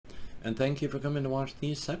and thank you for coming to watch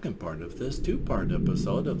the second part of this two-part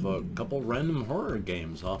episode of a couple random horror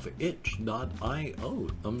games off itch.io.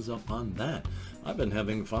 Thumbs up on that. I've been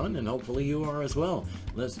having fun, and hopefully you are as well.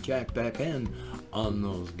 Let's jack back in on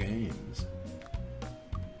those games.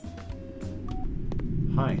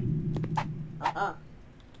 Hi.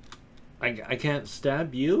 I can't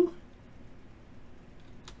stab you?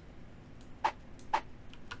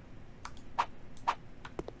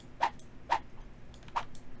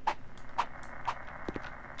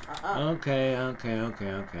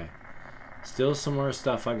 Okay. Still some more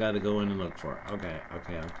stuff I gotta go in and look for. Okay.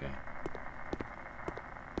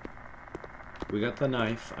 We got the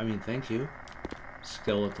knife. I mean, thank you.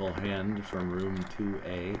 Skeletal hand from room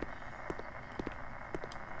 2A.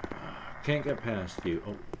 Can't get past you.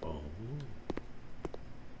 Oh.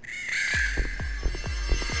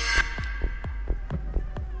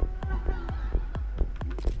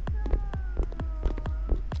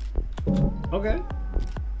 Okay.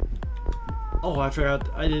 Oh, I forgot.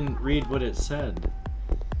 I didn't read what it said.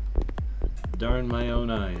 Darn my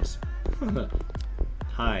own eyes.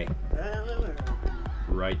 Hi.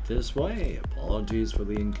 Right this way. Apologies for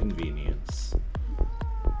the inconvenience.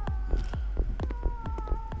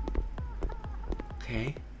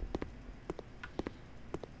 Okay.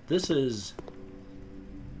 This is...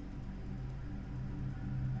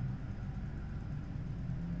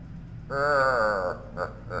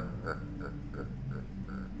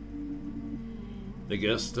 The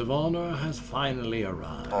guest of honor has finally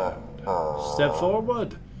arrived. Step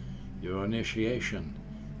forward. Your initiation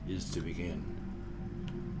is to begin.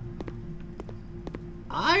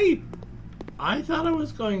 I thought I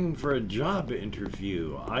was going for a job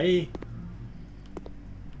interview.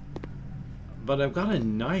 But I've got a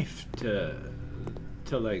knife to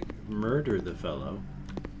like murder the fellow.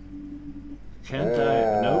 Can't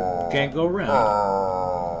I? Nope, can't go around.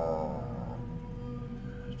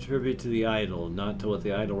 Tribute to the idol, not to what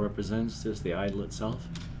the idol represents, just the idol itself.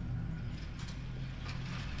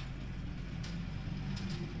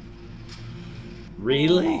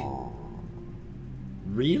 Really?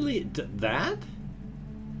 Really? That?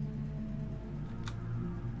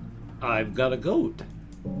 I've got a goat.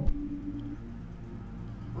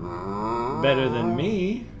 Better than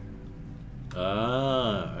me.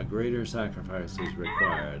 Ah, a greater sacrifice is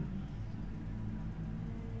required.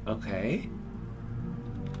 Okay.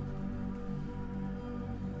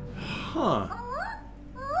 Huh.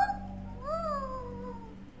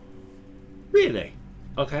 Really?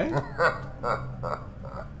 Okay.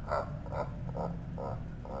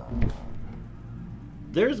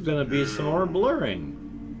 There's gonna be some more blurring.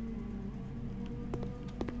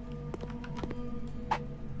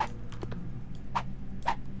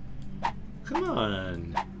 Come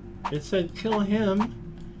on. It said kill him.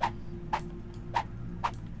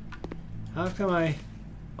 How come I...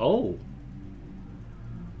 Oh.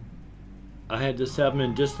 I had to stab him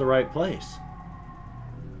in just the right place.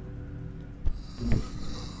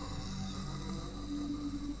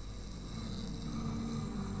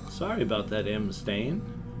 Sorry about that, M. Stain.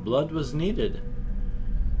 Blood was needed.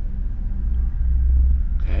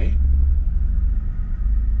 Okay.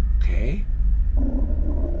 Okay.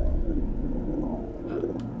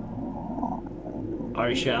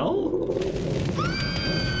 I shall?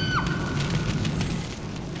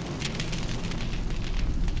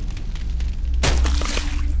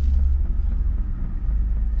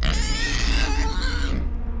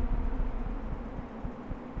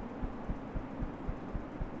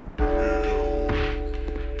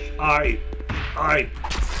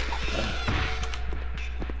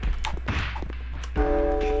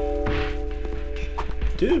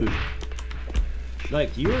 Dude,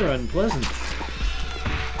 like, you're unpleasant.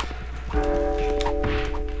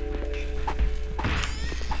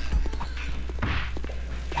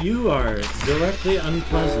 You are directly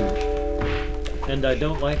unpleasant, and I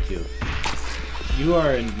don't like you. You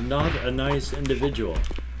are not a nice individual.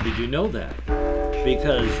 Did you know that?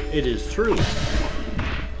 Because it is true.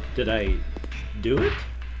 Did I do it?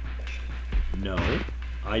 No.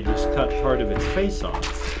 I just cut part of its face off.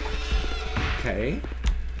 Okay.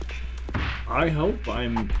 I hope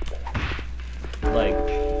I'm, like,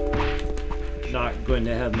 not going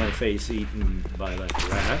to have my face eaten by,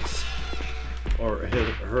 like, rats or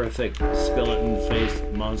horrific skeleton-faced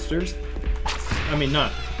monsters. I mean,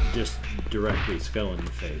 not just directly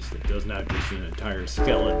skeleton-faced. It doesn't have just an entire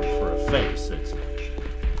skeleton for a face. It's,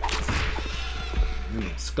 you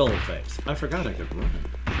know, skull face. I forgot I could run.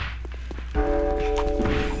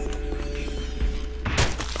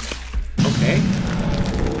 Okay.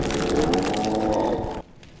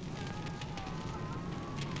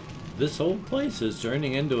 This whole place is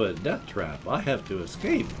turning into a death trap. I have to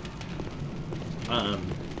escape.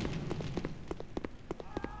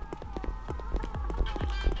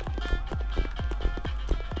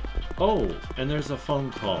 Oh, and there's a phone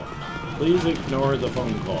call. Please ignore the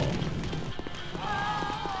phone call.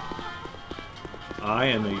 I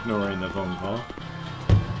am ignoring the phone call.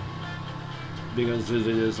 Because it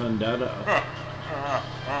is undoubted.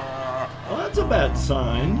 Well, that's a bad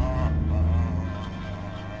sign.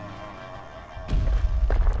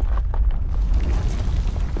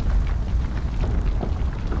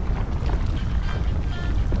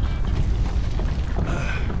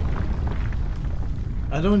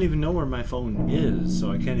 I don't even know where my phone is,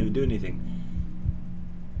 so I can't even do anything.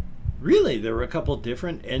 Really, there were a couple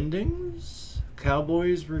different endings?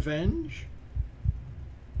 Cowboy's Revenge?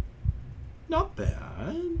 Not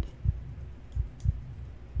bad.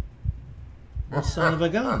 Well, son of a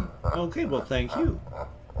gun. Okay, well, thank you.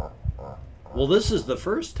 Well, this is the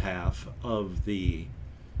first half of the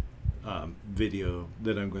video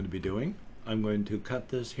that I'm going to be doing. I'm going to cut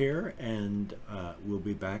this here, and we'll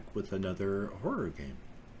be back with another horror game.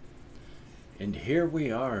 And here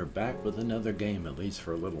we are, back with another game, at least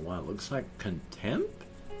for a little while. It looks like Contemp?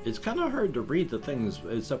 It's kind of hard to read the things,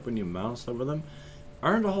 except when you mouse over them.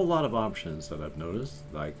 Aren't a whole lot of options that I've noticed.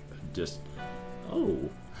 Like, just, oh,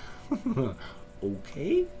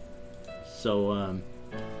 okay. So,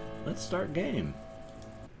 let's start game.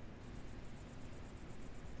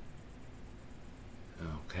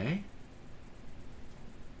 Okay.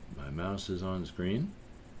 My mouse is on screen.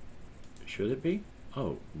 Should it be?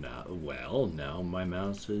 Oh, now, well, now my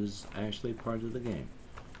mouse is actually part of the game.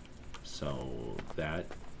 So that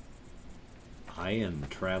I am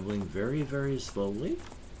traveling very, very slowly.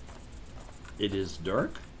 It is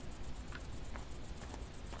dark.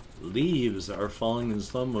 Leaves are falling in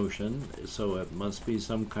slow motion, so it must be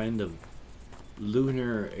some kind of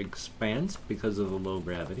lunar expanse because of the low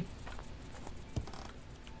gravity.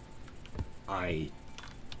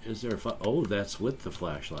 Is there a oh, that's with the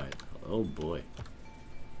flashlight. Oh boy.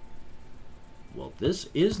 Well, this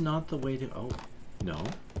is not the way to, oh, no.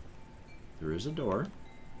 There is a door.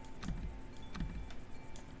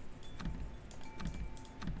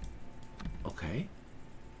 Okay.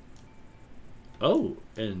 Oh,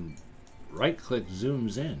 and right-click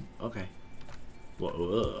zooms in. Okay.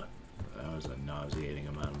 Whoa, that was a nauseating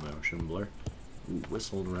amount of motion blur. Ooh,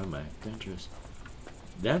 whistled around my dentures.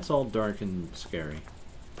 That's all dark and scary.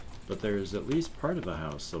 But there's at least part of a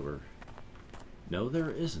house over. No,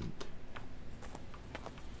 there isn't.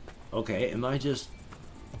 Okay, am I just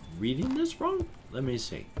reading this wrong? Let me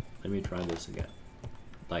see. Let me try this again.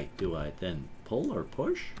 Like, do I then pull or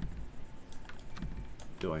push?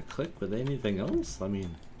 Do I click with anything else? I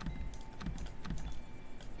mean...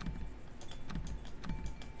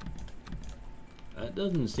 that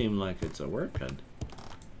doesn't seem like it's a working.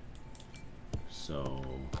 So...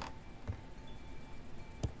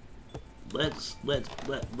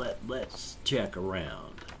 let's check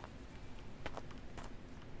around.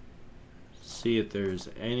 See if there's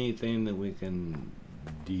anything that we can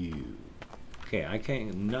do. Okay, I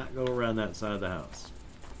can't not go around that side of the house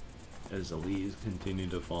as the leaves continue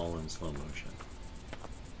to fall in slow motion.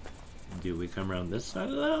 Do we come around this side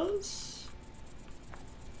of the house?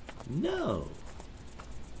 No.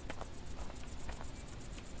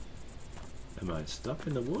 Am I stuck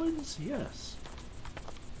in the woods? Yes.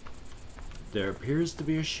 There appears to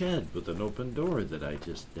be a shed with an open door that I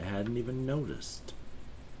just hadn't even noticed.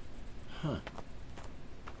 Huh.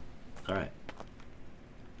 Alright.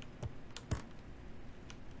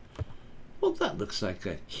 Well, that looks like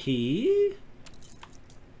a key.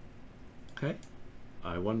 Okay.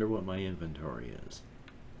 I wonder what my inventory is.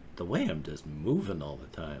 The way I'm just moving all the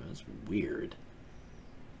time is weird.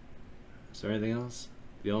 Is there anything else?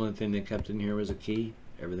 The only thing they kept in here was a key.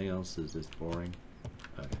 Everything else is just boring.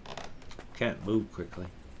 Okay. Can't move quickly.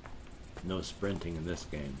 No sprinting in this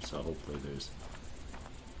game, so hopefully there's...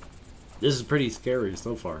 This is pretty scary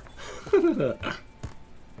so far.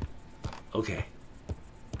 Okay.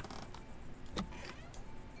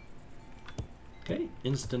 Okay,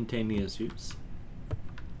 instantaneous use.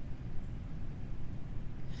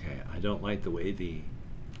 Okay, I don't like the way the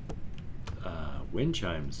wind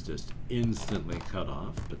chimes just instantly cut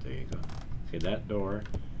off, but there you go. Okay, that door.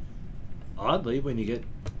 Oddly, when you get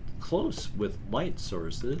close with light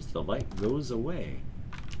sources, the light goes away.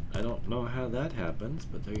 I don't know how that happens,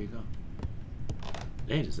 but there you go.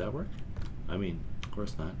 Hey, does that work? I mean, of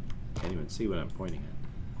course not. Can't even see what I'm pointing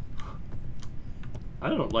at. I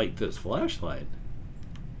don't like this flashlight.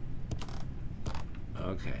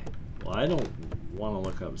 Okay. Well, I don't want to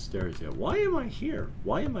look upstairs yet. Why am I here?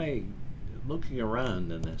 Why am I looking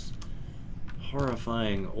around in this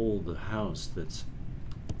horrifying old house that's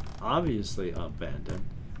obviously abandoned?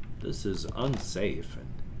 This is unsafe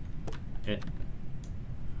and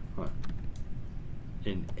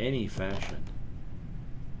in any fashion.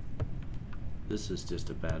 This is just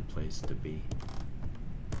a bad place to be.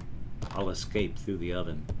 I'll escape through the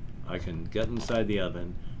oven. I can get inside the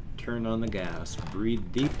oven, turn on the gas,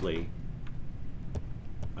 breathe deeply.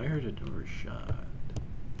 I heard a door shut.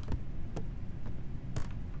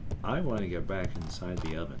 I want to get back inside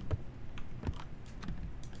the oven.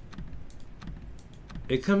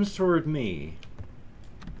 It comes toward me.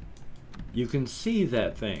 You can see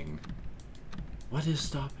that thing. What is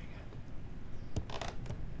stopping it?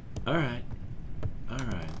 Alright.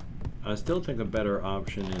 Alright. I still think a better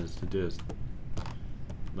option is to just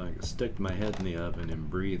like stick my head in the oven and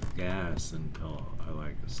breathe gas until I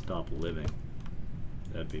like stop living.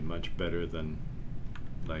 That'd be much better than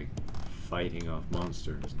like fighting off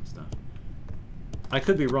monsters and stuff. I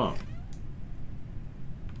could be wrong.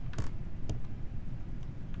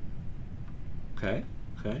 Okay,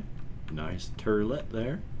 okay. Nice turlet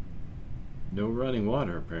there. No running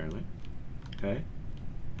water apparently. Okay.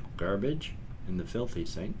 Garbage in the filthy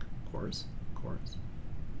sink, of course, of course.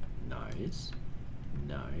 Nice.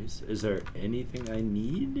 Nice. Is there anything I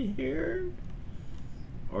need here?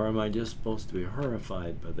 Or am I just supposed to be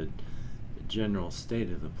horrified by the general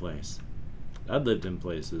state of the place? I've lived in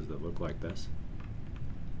places that look like this.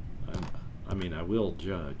 I mean, I will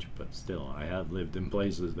judge, but still, I have lived in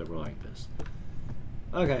places that were like this.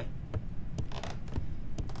 Okay.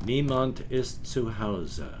 Niemand ist zu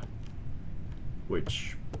Hause.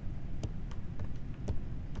 Which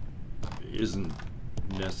isn't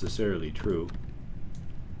necessarily true.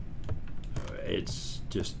 It's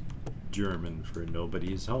just German for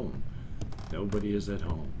nobody is home. Nobody is at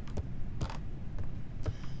home.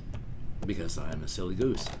 Because I'm a silly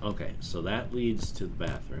goose. Okay, so that leads to the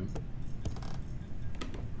bathroom.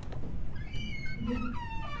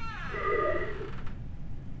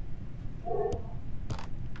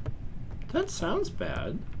 That sounds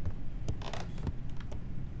bad.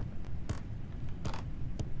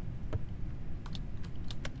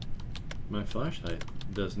 My flashlight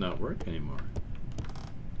does not work anymore.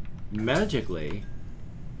 Magically,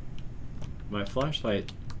 my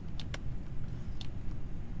flashlight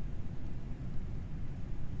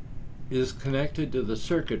is connected to the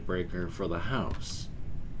circuit breaker for the house.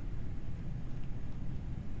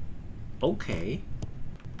 Okay.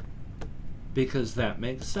 Because that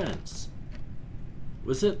makes sense.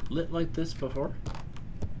 Was it lit like this before?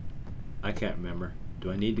 I can't remember.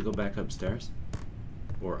 Do I need to go back upstairs?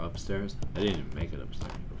 Or upstairs? I didn't even make it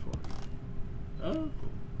upstairs before. Oh.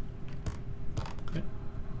 Okay.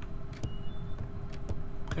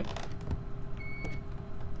 Okay.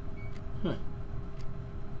 Huh.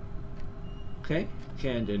 Okay.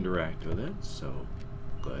 Can't interact with it, so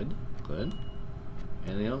good. Good.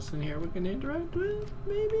 Anything else in here we can interact with?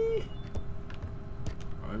 Maybe?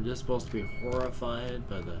 Or I'm just supposed to be horrified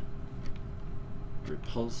by the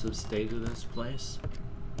repulsive state of this place?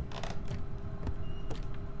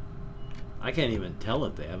 I can't even tell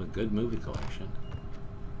if they have a good movie collection.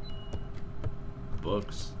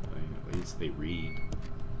 Books, I mean, at least they read.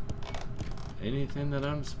 Anything that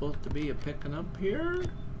I'm supposed to be picking up here?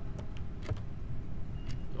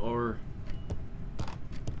 Or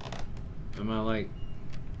am I like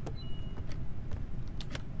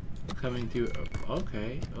coming through?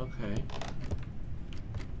 Okay, okay.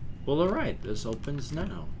 Well, alright, this opens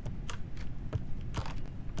now. How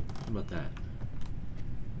about that?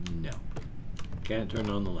 No. Can't turn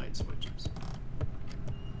on the light switches.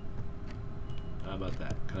 How about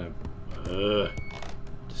that? Kind of,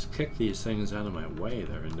 just kick these things out of my way.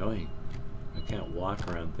 They're annoying. I can't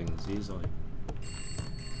walk around things easily.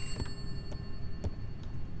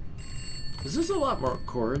 Is this a lot more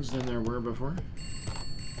cords than there were before?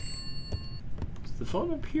 Is the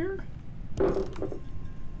phone up here?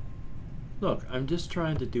 Look, I'm just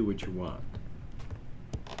trying to do what you want.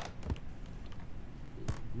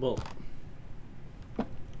 Well...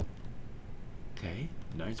 Okay,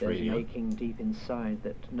 nice There's radio. There's making deep inside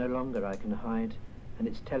that no longer I can hide, and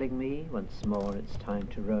it's telling me once more it's time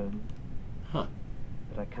to roam. Huh.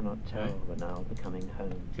 But I cannot tell when I'll be coming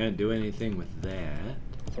home. Can't do anything with that.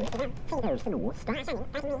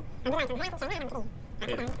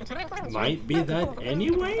 It might be that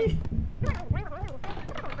anyway?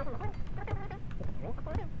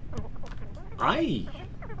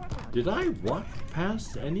 Did I walk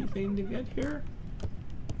past anything to get here?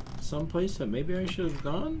 Someplace that maybe I should have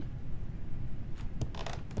gone?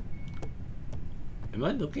 Am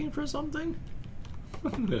I looking for something?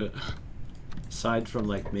 Aside from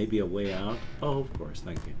like maybe a way out? Oh, of course,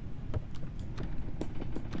 thank you.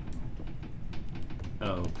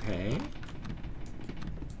 Okay.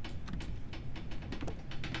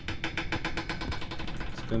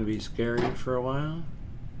 It's gonna be scary for a while.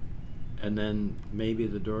 And then maybe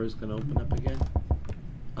the door is gonna open up again.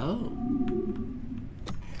 Oh.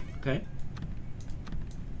 Okay.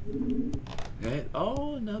 Okay.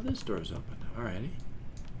 Oh, now this door's open. Alrighty.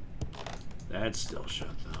 That's still shut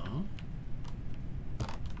though.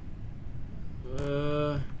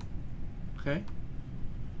 Okay.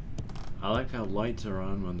 I like how lights are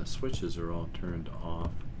on when the switches are all turned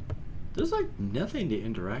off. There's like nothing to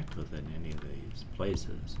interact with in any of these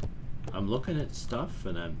places. I'm looking at stuff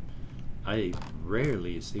and I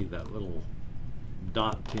rarely see that little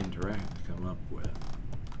dot to interact come up with.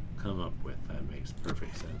 That makes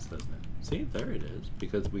perfect sense, doesn't it? See, there it is,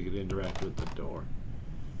 because we could interact with the door.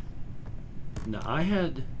 Now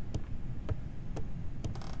hadn't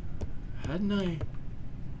I?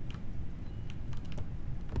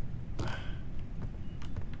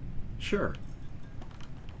 Sure.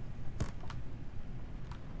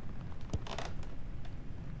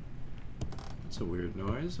 That's a weird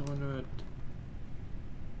noise. I wonder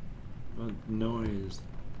what noise.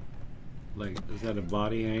 Like, is that a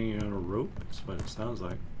body hanging on a rope? That's what it sounds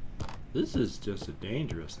like. This is just a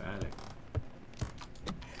dangerous attic.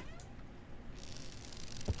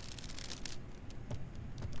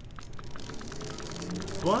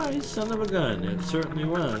 Why, son of a gun, it certainly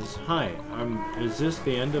was. Hi, is this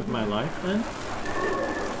the end of my life then?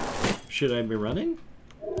 Should I be running?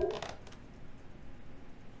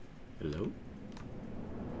 Hello?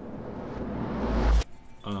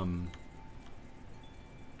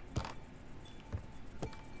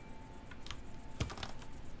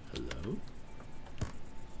 Hello?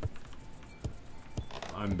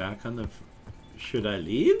 I'm back on the... Should I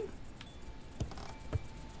leave?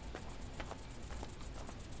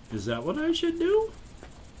 Is that what I should do?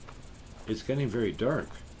 It's getting very dark.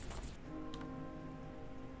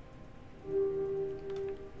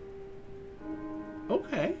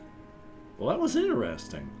 Okay. Well, that was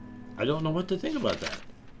interesting. I don't know what to think about that.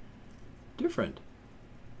 Different.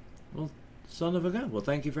 Well, son of a gun. Well,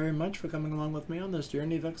 thank you very much for coming along with me on this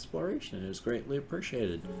journey of exploration. It is greatly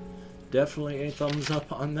appreciated. Definitely a thumbs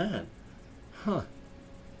up on that. Huh.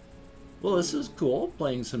 Well, this is cool,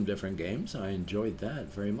 playing some different games. I enjoyed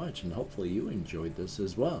that very much, and hopefully you enjoyed this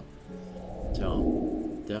as well.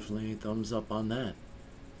 So, definitely a thumbs up on that.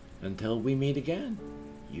 Until we meet again,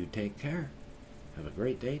 you take care. Have a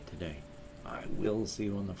great day today. I will see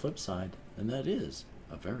you on the flip side, and that is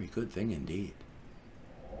a very good thing indeed.